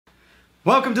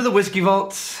Welcome to the Whiskey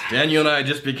Vaults. Daniel and I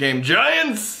just became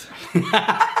giants. Look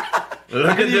at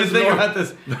this. Think about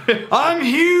this. I'm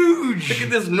huge. Look at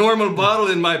this normal bottle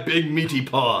in my big meaty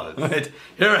paws. Right.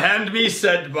 Here, hand me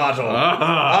said bottle.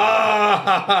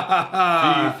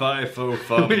 Fee, fi, fo,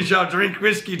 fum. We shall drink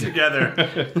whiskey together.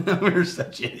 We're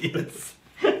such idiots.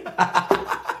 There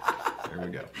we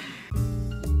go.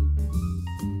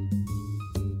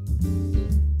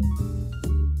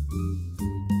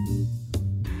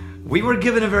 We were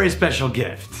given a very special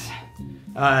gift.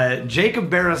 Jacob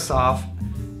Barasoff,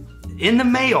 in the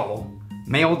mail,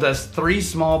 mailed us 3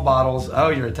 small bottles. Oh,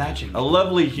 you're attaching. A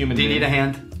lovely human Do you being. need a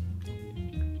hand?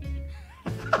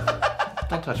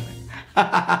 Don't touch me.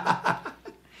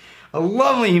 A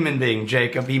lovely human being,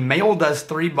 Jacob. He mailed us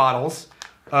 3 bottles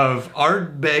of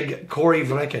Ardbeg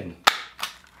Corryvreckan.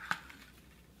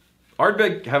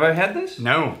 Ardbeg, have I had this?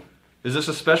 No. Is this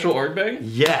a special Ardbeg?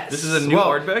 Yes. This is a new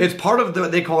Ardbeg? It's part of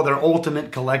what they call their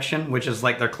ultimate collection, which is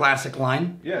like their classic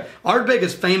line. Yeah. Ardbeg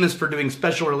is famous for doing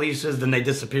special releases, then they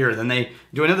disappear. Then they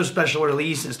do another special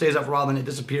release, it stays up for a while, then it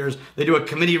disappears. They do a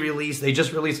committee release. They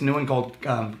just released a new one called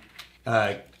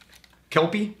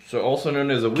Kelpie. So also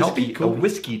known as a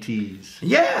whiskey tease.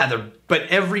 Yeah, but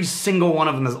every single one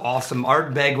of them is awesome.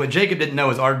 Ardbeg, what Jacob didn't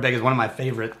know is Ardbeg is one of my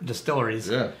favorite distilleries.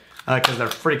 Yeah. Because they're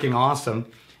freaking awesome.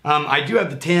 I do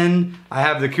have the 10, I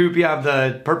have the Coupe, I have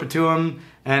the Perpetuum,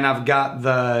 and I've got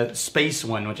the Space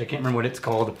one, which I can't remember what it's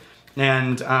called.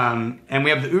 And we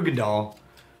have the Ugadal.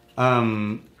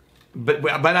 But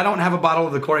I don't have a bottle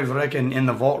of the Corryvreckan in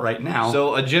the vault right now.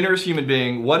 So a generous human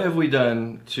being, what have we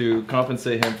done to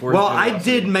compensate him for his Well, I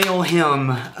generosity? did mail him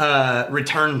a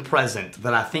return present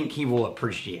that I think he will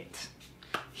appreciate.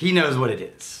 He knows what it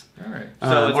is. All right.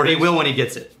 So or he will when he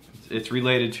gets it. It's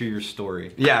related to your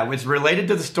story. Yeah, it's related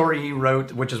to the story he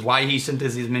wrote, which is why he sent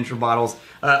us these miniature bottles.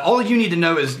 All you need to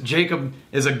know is Jacob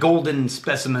is a golden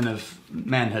specimen of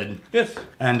manhood. Yes.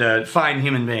 And a fine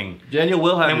human being. Daniel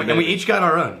will have And, your and we babies. each got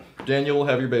our own. Daniel will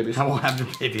have your babies. I will have the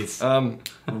babies.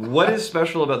 What is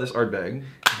special about this Ardbeg?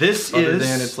 This Other is...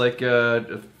 than it's like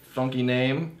a funky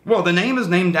name. Well, the name is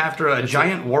named after a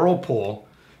giant whirlpool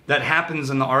that happens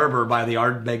in the arbor by the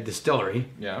Ardbeg Distillery.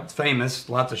 Yeah. It's famous.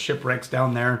 Lots of shipwrecks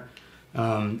down there.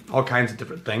 All kinds of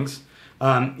different things.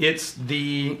 It's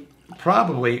the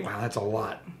probably, wow, that's a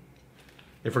lot.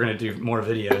 If we're going to do more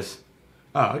videos.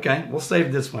 Oh, okay. We'll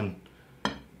save this one.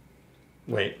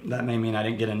 Wait, that may mean I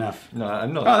didn't get enough. No,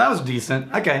 I'm not. Oh, that was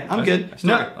decent. Okay, I'm good.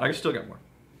 I still got more.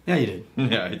 Yeah, you did.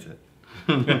 Yeah, I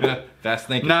did. Fast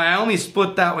thinking. No, I only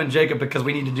split that one, Jacob, because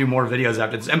we need to do more videos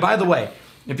after this. And by the way,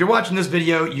 if you're watching this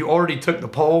video, you already took the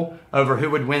poll over who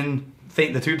would win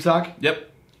the Tube Sock. Yep.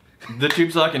 The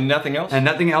tube sock and nothing else? And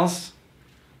nothing else.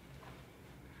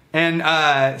 And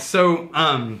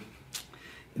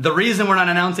the reason we're not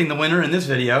announcing the winner in this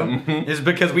video is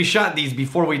because we shot these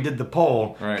before we did the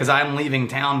poll. Because I'm leaving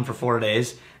town for 4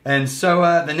 days. And so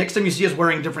the next time you see us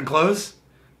wearing different clothes,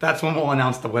 that's when we'll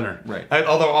announce the winner. Right.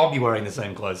 Although I'll be wearing the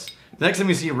same clothes. The next time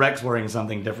you see Rex wearing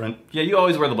something different. Yeah, you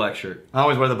always wear the black shirt. I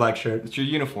always wear the black shirt. It's your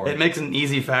uniform. It makes an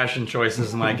easy fashion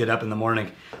choices when I get up in the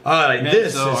morning. All right, Man,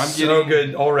 this so is I'm so getting-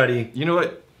 good already. You know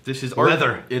what? This is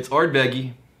Leather. It's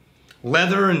Ardbeggy.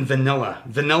 Leather and vanilla.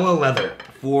 Vanilla leather.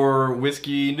 For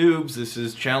whiskey noobs, this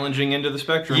is challenging into the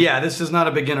spectrum. Yeah, this is not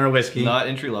a beginner whiskey. Not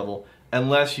entry level.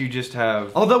 Unless you just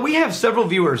have... Although we have several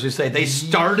viewers who say they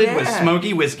started with Yeah.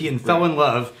 smoky whiskey and fell in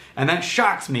love, and that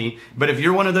shocks me. But if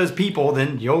you're one of those people,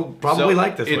 then you'll probably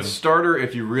like this one. It's starter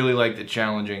if you really like the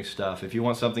challenging stuff. If you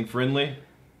want something friendly,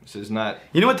 this is not...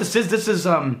 You know what this is? This is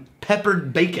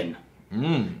peppered bacon.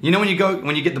 You know when you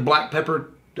get the black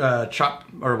pepper chopped,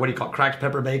 or what do you call it, cracked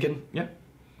pepper bacon? Yeah,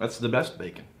 that's the best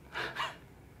bacon.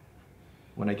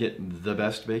 When I get the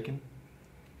best bacon.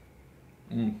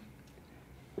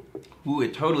 Ooh,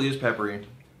 it totally is peppery.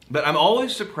 But I'm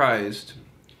always surprised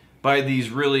by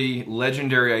these really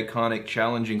legendary, iconic,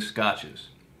 challenging scotches.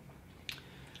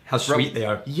 How sweet they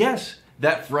are. Yes,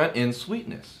 that front end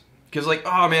sweetness. Because like,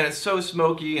 oh man, it's so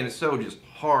smoky and it's so just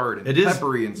hard and It is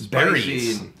peppery and spicy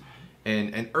berries.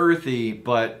 and earthy,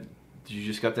 but you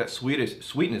just got that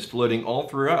sweetness floating all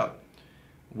throughout.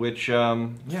 Which, yeah.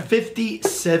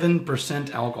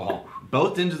 57% alcohol.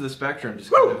 Both ends of the spectrum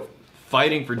just kind of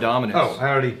fighting for dominance. Oh, I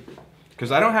already...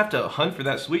 Because I don't have to hunt for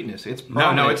that sweetness. It's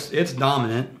prominent. No, it's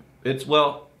dominant. It's,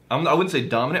 well, I wouldn't say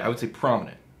dominant, I would say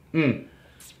prominent.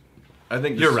 I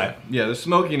think You're right. Yeah, the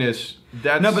smokiness,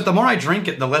 that's... No, but the more I drink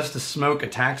it, the less the smoke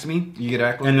attacks me. You get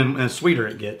acclimated. And then the sweeter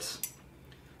it gets.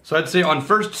 So I'd say on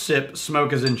first sip,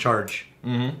 smoke is in charge.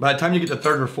 By the time you get to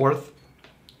third or fourth,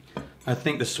 I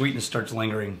think the sweetness starts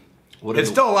lingering.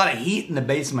 It's still a lot of heat in the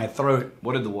base of my throat.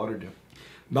 What did the water do?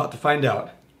 About to find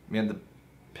out. Man,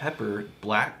 pepper,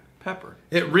 black pepper.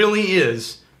 It really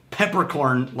is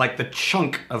peppercorn, like the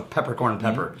chunk of peppercorn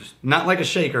pepper. Not like a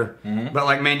shaker, but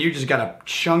like, man, you just got a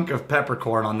chunk of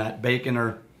peppercorn on that bacon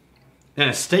or in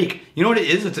a steak. You know what it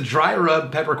is? It's a dry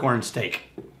rub peppercorn steak.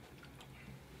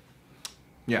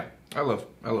 Yeah, I love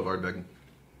Ardbeg.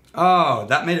 Oh,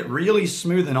 that made it really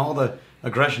smooth and all the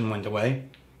aggression went away.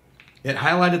 It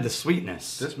highlighted the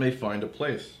sweetness. This may find a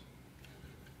place.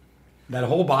 That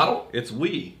whole bottle? It's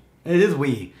wee. It is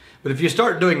wee. But if you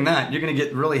start doing that, you're going to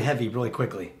get really heavy really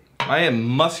quickly. I am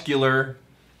muscular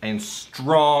and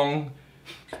strong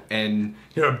and...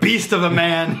 You're a beast of a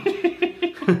man.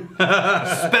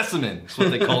 a specimen. That's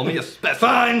what they call me, a specimen.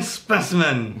 Fine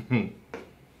specimen.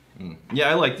 Yeah,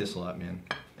 I like this a lot, man.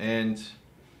 And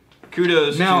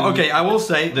kudos now, to okay, I will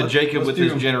say... the Jacob with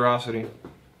his generosity.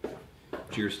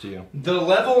 Cheers to you. The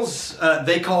levels,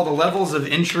 they call the levels of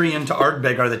entry into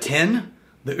Ardbeg are the 10,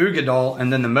 the Ugadal,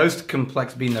 and then the most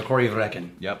complex being the Corryvreckan.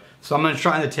 Yep. So I'm going to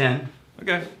try the 10.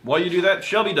 Okay. While you do that,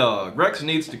 Shelby Dog. Rex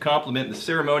needs to complement the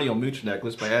ceremonial mooch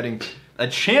necklace by adding a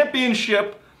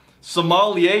championship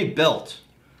sommelier belt.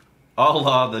 A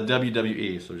la the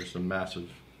WWE. So just a massive...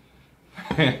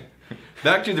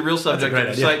 Back to the real subject of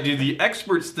the site. Do the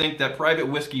experts think that private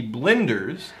whiskey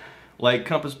blenders like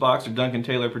Compass Box or Duncan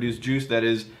Taylor produce juice that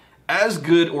is as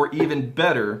good or even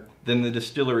better than the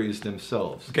distilleries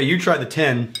themselves? Okay, you try the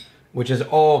 10, which is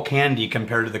all candy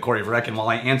compared to the Corryvreckan while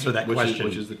I answer that question.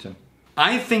 Which is the 10?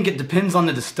 I think it depends on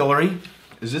the distillery.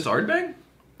 Is this Ardbeg?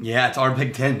 Yeah, it's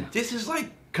Ardbeg 10. This is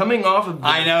like coming off of...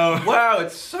 I know. Wow,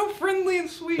 it's so friendly and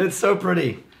sweet. It's so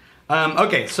pretty.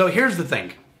 Okay, so here's the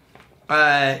thing.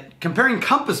 Comparing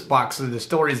Compass Box to the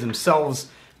distilleries themselves,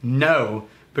 no.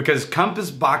 Because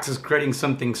Compass Box is creating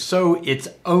something so its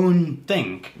own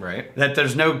thing. Right. That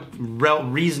there's no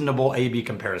reasonable A-B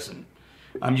comparison.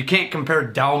 You can't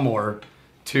compare Dalmore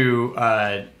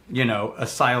to, you know,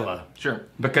 Islay. Sure.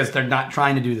 Because they're not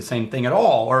trying to do the same thing at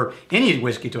all, or any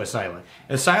whiskey to Islay.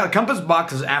 Compass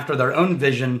Box is after their own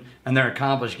vision, and they're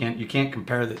accomplishing it. You can't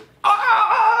compare the...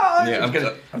 Yeah,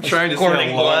 I'm trying to see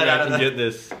how long I can get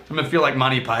this. I'm going to feel like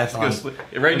Monty Python.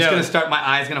 Right now, it's going to start, my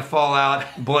eye's going to fall out,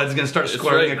 blood's going to start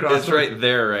squirting across. It's right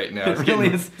there right now. It really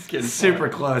is super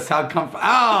close. How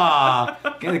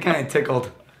comfortable. Getting kind of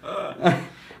tickled.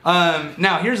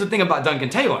 Now, here's the thing about Duncan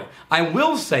Taylor. I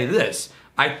will say this.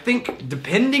 I think,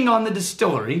 depending on the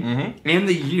distillery and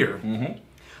the year,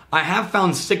 I have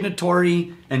found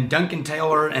Signatory and Duncan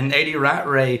Taylor and 80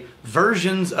 Rattray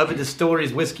versions of a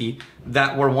distillery's whiskey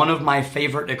that were one of my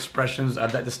favorite expressions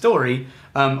of that distillery.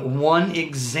 One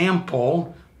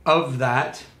example of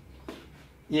that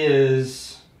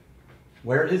is,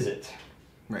 where is it?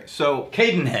 Right, so...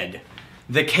 Cadenhead.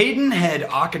 The Cadenhead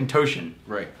Auchentoshan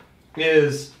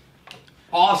is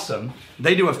awesome.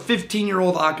 They do a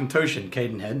 15-year-old Auchentoshan,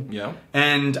 Cadenhead. Yeah.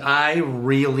 And I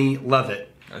really love it.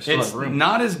 It's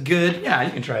not as good. Yeah,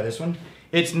 you can try this one.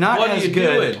 It's not as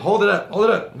good. Doing? Hold it up. Hold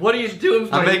it up. What are you doing?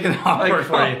 I'm making it awkward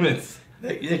for you.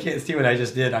 They can't see what I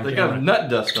just did on camera. They got nut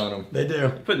dust on them. They do.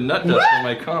 Put nut dust on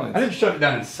my comments. I didn't shove it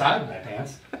down inside my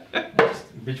pants.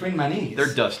 Just between my knees.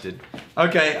 They're dusted.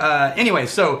 Okay. Anyway,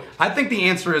 so I think the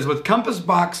answer is with Compass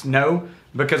Box, no.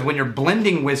 Because when you're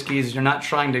blending whiskeys, you're not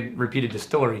trying to repeat a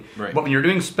distillery. Right. But when you're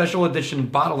doing special edition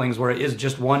bottlings where it is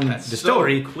just one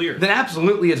distillery, so clear. Then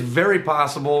absolutely it's very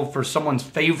possible for someone's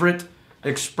favorite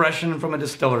expression from a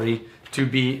distillery to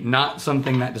be not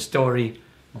something that distillery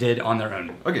did on their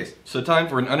own. Okay, so time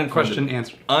for an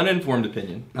uninformed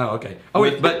opinion. Oh, okay. Oh,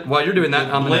 wait, but while you're doing that,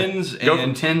 I'm going to go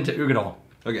from 10 to Ugadal.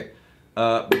 Okay.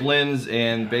 Blends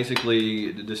and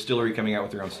basically the distillery coming out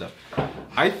with their own stuff.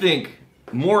 I think...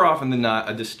 more often than not,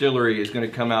 a distillery is going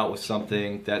to come out with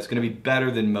something that's going to be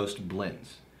better than most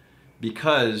blends.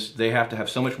 Because they have to have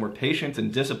so much more patience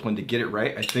and discipline to get it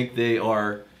right. I think they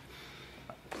are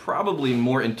probably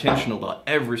more intentional about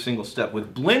every single step.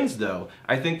 With blends, though,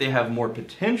 I think they have more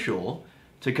potential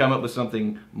to come up with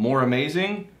something more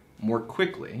amazing, more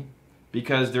quickly.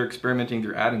 Because they're experimenting,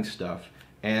 they're adding stuff.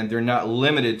 And they're not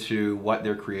limited to what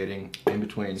they're creating in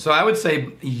between. So I would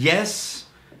say yes...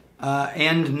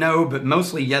 and no, but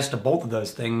mostly yes to both of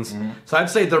those things. So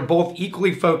I'd say they're both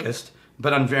equally focused,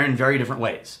 but on very different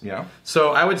ways. Yeah.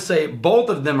 So I would say both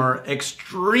of them are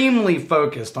extremely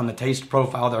focused on the taste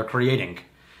profile they're creating,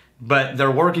 but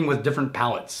they're working with different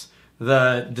palates.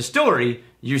 The distillery,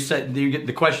 you get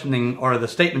the questioning or the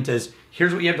statement is,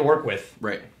 here's what you have to work with.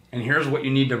 Right. and here's what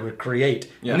you need to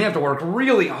recreate. Yeah. And they have to work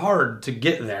really hard to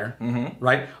get there,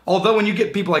 right? Although when you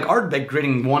get people like Ardbeg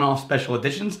creating one-off special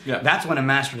editions, that's when a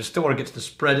master distiller gets to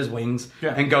spread his wings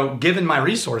and go, given my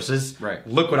resources,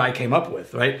 look what I came up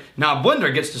with, right? Now a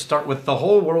blender gets to start with the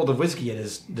whole world of whiskey at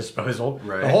his disposal,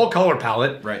 the whole color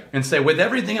palette, and say, with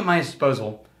everything at my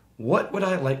disposal, what would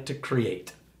I like to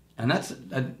create? And that's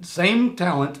the same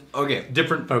talent,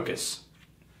 different focus.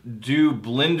 Do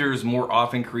blenders more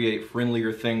often create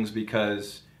friendlier things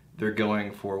because they're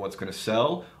going for what's going to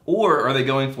sell? Or are they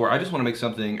going for, I just want to make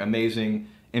something amazing,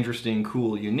 interesting,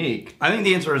 cool, unique? I think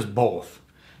the answer is both.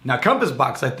 Now, Compass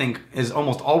Box, I think, is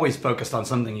almost always focused on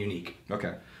something unique.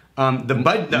 Okay. Not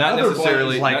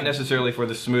necessarily for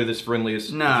the smoothest,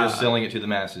 friendliest, just selling it to the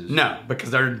masses. No, because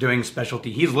they're doing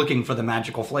specialty. He's looking for the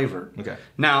magical flavor. Okay.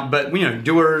 Now, but, you know,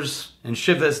 Dewar's and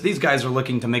Chivas, these guys are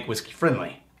looking to make whiskey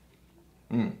friendly.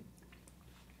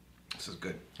 This is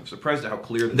good. I'm surprised at how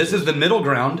clear this is. The middle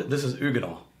ground. This is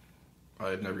Ugadal.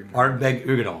 I've never even Ardbeg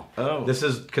Ugadal. Oh. This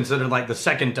is considered like the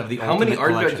second of the How many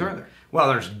Ardbegs are there? Well,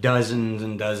 there's dozens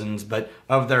and dozens, but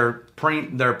of their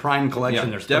prime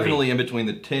collection, there's definitely 3. in between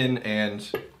the 10 and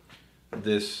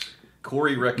this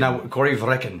Corryvreckan. Now,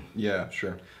 Corryvreckan. Yeah,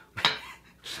 sure.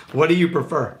 What do you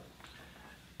prefer?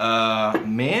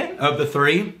 Man? Of the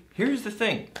 3? Here's the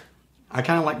thing. I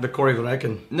kind of like the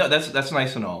Corryvreckan. No, that's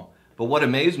nice and all. But what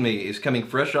amazed me is coming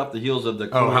fresh off the heels of the...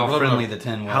 how friendly the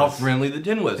 10 was. How friendly the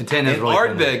 10 was. The 10 is really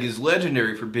Ardbeg friendly. is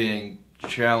legendary for being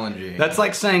challenging. That's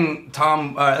like saying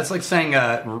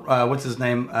what's his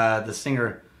name? The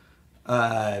singer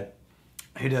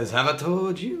who does Have I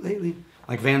Told You Lately?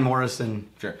 Like Van Morrison.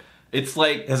 Sure. It's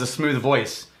like... has a smooth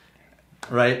voice.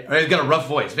 Right? Or he's got a rough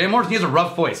voice. Van Morrison has a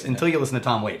rough voice until you listen to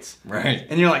Tom Waits. Right.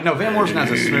 And you're like, no, Van Morrison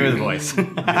has a smooth voice.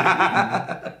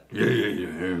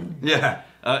 Yeah.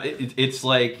 It's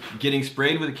like getting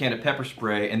sprayed with a can of pepper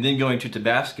spray and then going to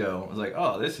Tabasco. I was like,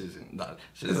 oh, this is not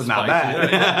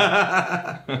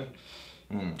bad.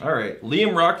 All right,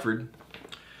 Liam Rockford.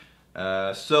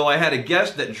 So I had a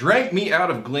guest that drank me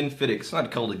out of Glenfiddich. It's not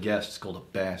called a guest, it's called a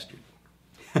bastard.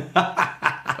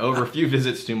 Over a few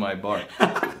visits to my bar.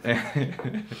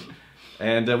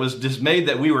 And I was dismayed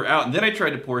that we were out. And then I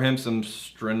tried to pour him some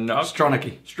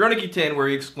Stronach 10, where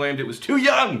he exclaimed it was too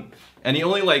young. And he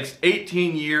only likes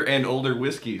 18-year and older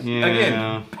whiskeys. Yeah.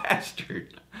 Again,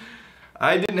 bastard.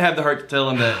 I didn't have the heart to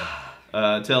tell him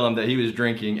that he was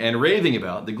drinking and raving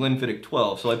about the Glenfiddich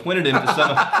 12. So I pointed him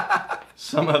to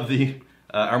some of the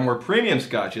our more premium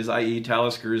scotches, i.e.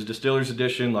 Talisker Distiller's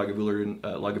Edition,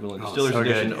 Lagavulin Distiller's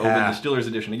Edition, Oban Distiller's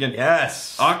Edition. Again,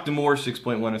 Octomore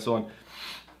 6.1 and so on.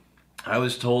 I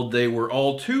was told they were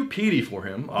all too peaty for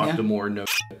him. Octomore, no.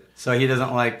 So he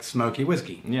doesn't like smoky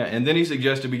whiskey. Yeah, and then he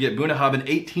suggested we get Bunnahabhain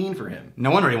 18 for him.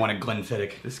 No wonder he wanted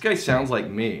Glenfiddich. This guy sounds like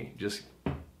me. Just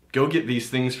go get these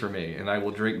things for me, and I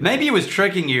will drink them. Maybe he was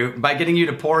tricking you by getting you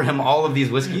to pour him all of these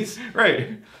whiskeys.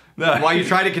 Right. No. While you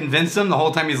try to convince him, the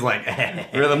whole time he's like...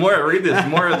 The more I read this, the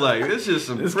more I'm like, this is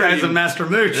some... This guy's a master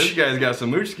mooch. This guy's got some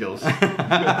mooch skills.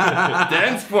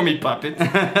 Dance for me, puppet.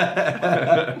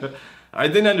 I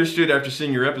then understood after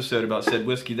seeing your episode about said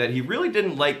whiskey that he really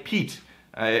didn't like peat.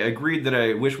 I agreed that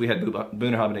I wish we had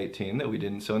Bunnahabhain 18, that we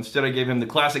didn't. So instead I gave him the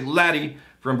classic Laddie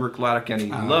from Bruichladdich, and he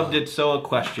loved it. So a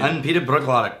question. Unpeated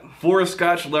Bruichladdich. For a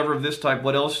Scotch lover of this type,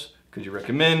 what else could you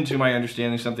recommend? To my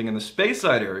understanding, something in the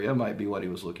Speyside area might be what he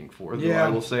was looking for. Though I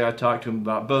will say I talked to him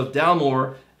about both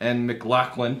Dalmore and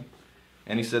McLaughlin,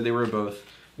 and he said they were both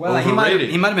overrated.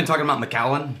 He might have been talking about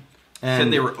Macallan.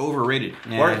 Said they were overrated.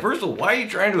 Yeah. First of all, why are you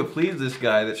trying to please this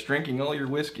guy that's drinking all your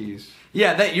whiskeys?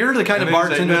 Yeah, you're the kind of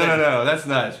bartender. No, that's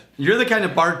not. You're the kind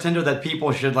of bartender that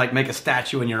people should like make a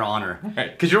statue in your honor.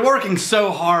 Right. Because you're working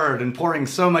so hard and pouring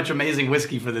so much amazing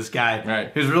whiskey for this guy,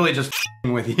 who's really just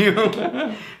with you.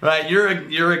 Right?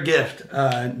 You're a gift,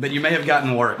 but you may have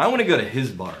gotten work. I want to go to his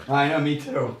bar. I know, me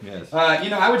too. Yes.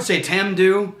 I would say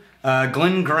Tamdu,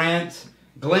 Glen Grant,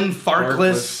 Glen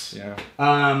Farkless. Yeah.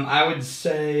 I would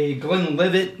say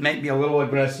Glenlivet might be a little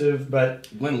aggressive, but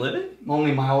Glenlivet?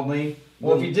 Only mildly.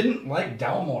 Well, if you didn't like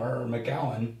Dalmore or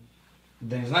McGowan,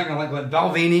 then he's not going to like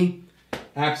Balvenie.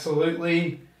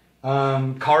 Absolutely.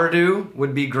 Cardew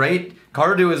would be great.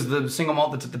 Cardew is the single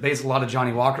malt that's at the base of a lot of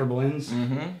Johnny Walker blends.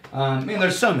 Mm-hmm.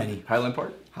 There's so many. Highland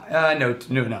Park? No. It's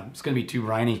going to be too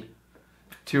briny.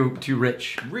 Too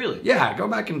rich. Really? Yeah, go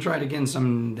back and try it again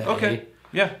someday. Okay.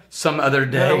 Yeah. some other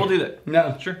day. Yeah, we'll do that.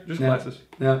 No. Sure, just No. glasses.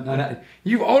 No.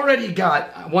 You've already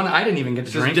got one I didn't even get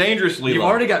to This drink. is dangerously You've low.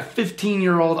 already got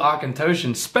 15-year-old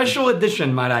Akantoshan. Special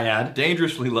edition, might I add.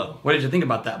 Dangerously low. What did you think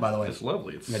about that, by the way? It's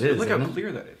lovely. It is, Look how isn't it?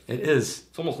 clear that is. It is.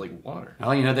 It's almost like water.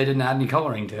 Well, you know, they didn't add any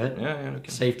coloring to it. Yeah, okay.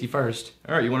 Safety first.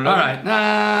 All right, you want to know? All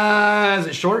right. Is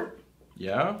it short?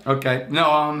 Yeah. Okay.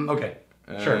 No, okay.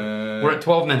 Sure. We're at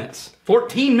 12 minutes.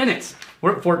 14 minutes.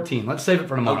 We're at 14. Let's save it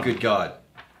for tomorrow. Oh, good God.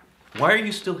 Why are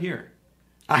you still here?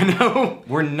 I know.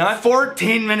 We're not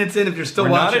 14 minutes in if you're still We're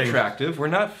watching. not attractive. We're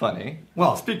not funny.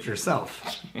 Well, speak for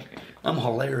yourself. I'm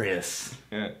hilarious.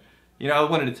 Yeah. You know, I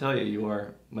wanted to tell you, you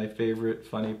are my favorite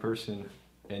funny person,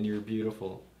 and you're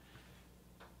beautiful.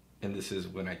 And this is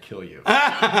when I kill you. So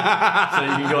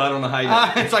you can go out on the high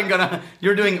note. It's like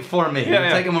you're doing it for me.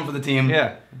 Yeah. Taking one for the team.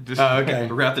 Yeah. Just okay.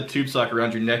 wrap the tube sock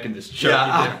around your neck and just choke you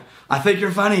Yeah. down. I think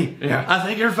you're funny. Yeah. I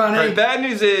think you're funny. All right, bad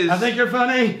news is... I think you're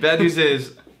funny. Bad news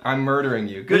is, I'm murdering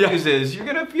you. Good news is, you're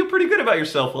going to feel pretty good about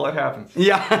yourself while it happens.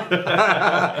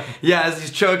 Yeah. Yeah, as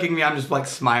he's choking me, I'm just like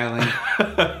smiling.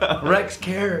 Rex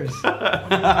cares.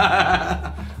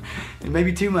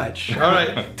 Maybe too much. All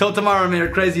right. Till tomorrow, may your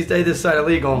crazy stay this side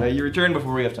illegal. May you return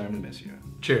before we have time to miss you.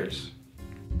 Cheers.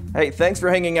 Hey, thanks for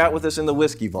hanging out with us in the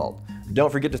Whiskey Vault.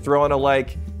 Don't forget to throw in a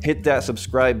like, hit that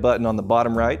subscribe button on the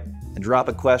bottom right, and drop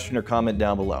a question or comment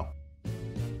down below.